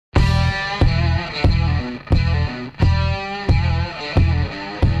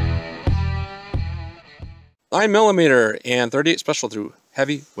9mm and 38 special through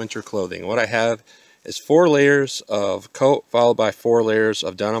heavy winter clothing. What I have is 4 layers of coat followed by 4 layers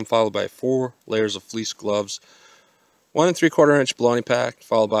of denim followed by 4 layers of fleece gloves, 1 3/4 inch baloney pack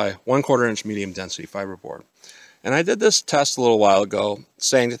followed by 1/4 inch medium density fiberboard. And I did this test a little while ago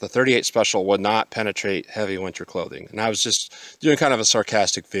saying that the 38 special would not penetrate heavy winter clothing, and I was just doing kind of a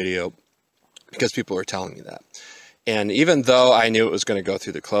sarcastic video because people were telling me that. And even though I knew it was going to go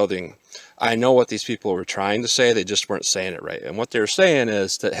through the clothing, I know what these people were trying to say. They just weren't saying it right. And what they're saying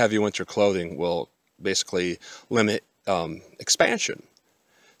is that heavy winter clothing will basically limit expansion.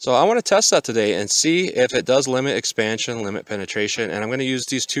 So I want to test that today and see if it does limit expansion, limit penetration. And I'm going to use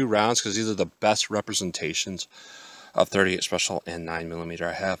these 2 rounds because these are the best representations of 38 special and 9mm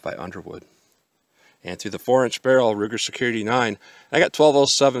I have by Underwood. And through the 4-inch barrel, Ruger Security 9, I got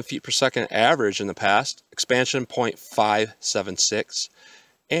 1207 feet per second average in the past, expansion 0.576,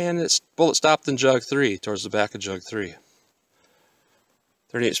 and it's bullet stopped in jug 3, towards the back of jug 3.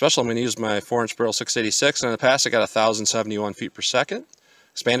 38 special, I'm going to use my 4-inch barrel 686, and in the past I got 1071 feet per second,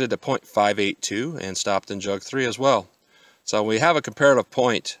 expanded to 0.582, and stopped in jug 3 as well. So we have a comparative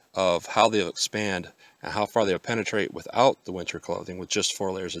point of how they'll expand and how far they'll penetrate without the winter clothing with just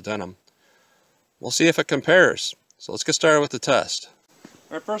 4 layers of denim. We'll see if it compares. So let's get started with the test.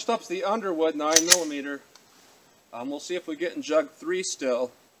 All right, first up is the Underwood 9mm. We'll see if we get in jug 3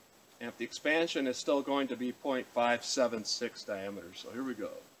 still, and if the expansion is still going to be 0.576 diameter. So here we go.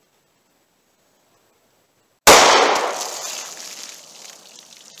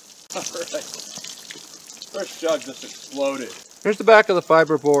 Alright, first jug just exploded. Here's the back of the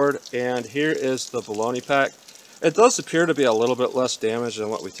fiberboard, and here is the baloney pack. It does appear to be a little bit less damage than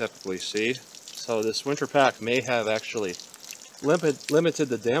what we typically see. So this winter pack may have actually limited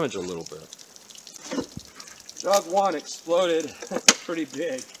the damage a little bit. Jug 1 exploded pretty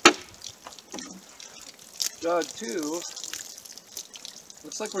big. Jug 2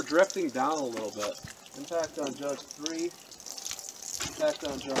 looks like we're drifting down a little bit. Impact on jug 3, impact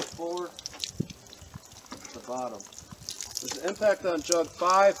on jug 4, at the bottom. There's an impact on jug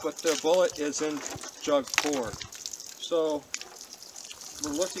 5, but the bullet is in jug 4. So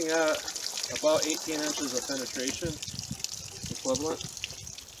we're looking at about 18 inches of penetration equivalent,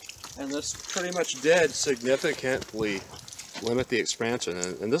 and this pretty much did significantly limit the expansion,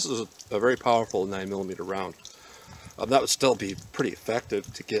 and this is a very powerful 9mm round. That would still be pretty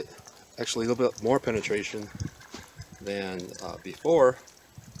effective to get actually a little bit more penetration than before,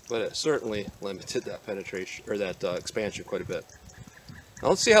 but it certainly limited that penetration or that expansion quite a bit. Now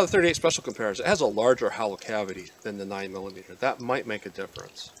let's see how the 38 special compares. It has a larger hollow cavity than the 9mm. That might make a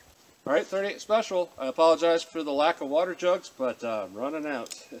difference. Alright, 38 special. I apologize for the lack of water jugs, but I'm running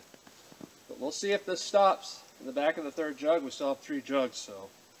out. But we'll see if this stops. In the back of the 3rd jug, we still have 3 jugs, so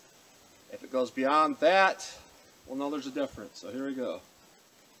if it goes beyond that, we'll know there's a difference. So here we go.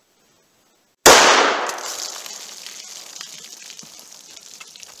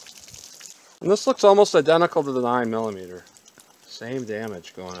 And this looks almost identical to the 9mm. Same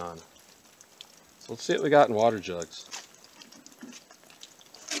damage going on. So let's see what we got in water jugs.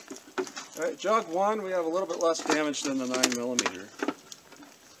 Alright, jug 1, we have a little bit less damage than the 9mm.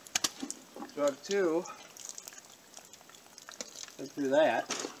 Jug 2, went through that.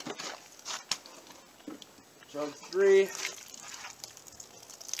 Jug 3,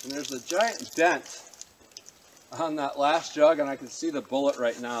 and there's a giant dent on that last jug, and I can see the bullet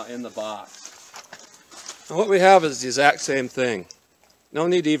right now in the box. And what we have is the exact same thing. No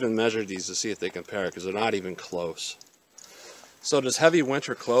need to even measure these to see if they compare, because they're not even close. So does heavy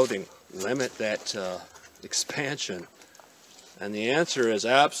winter clothing limit that expansion? And the answer is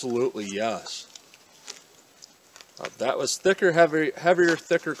absolutely yes. That was heavier,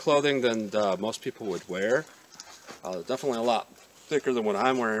 thicker clothing than most people would wear. Definitely a lot thicker than what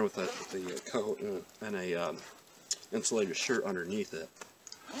I'm wearing with the coat and a insulated shirt underneath it.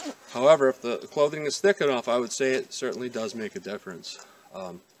 However, if the clothing is thick enough, I would say it certainly does make a difference.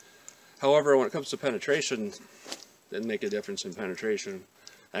 However, when it comes to penetration, didn't make a difference in penetration.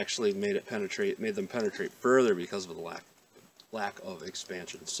 Actually made them penetrate further because of the lack of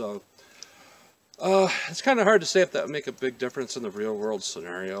expansion. So it's kind of hard to say if that would make a big difference in the real world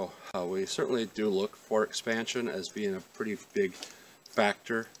scenario. We certainly do look for expansion as being a pretty big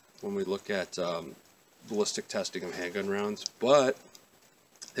factor when we look at ballistic testing of handgun rounds, but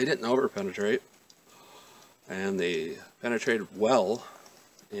they didn't over penetrate, and they penetrated well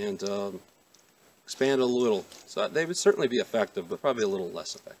and expand a little. So they would certainly be effective, but probably a little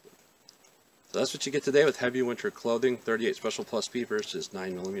less effective. So that's what you get today with heavy winter clothing, 38 Special Plus P versus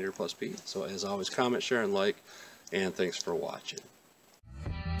 9mm Plus P. So as always, comment, share, and like, and thanks for watching.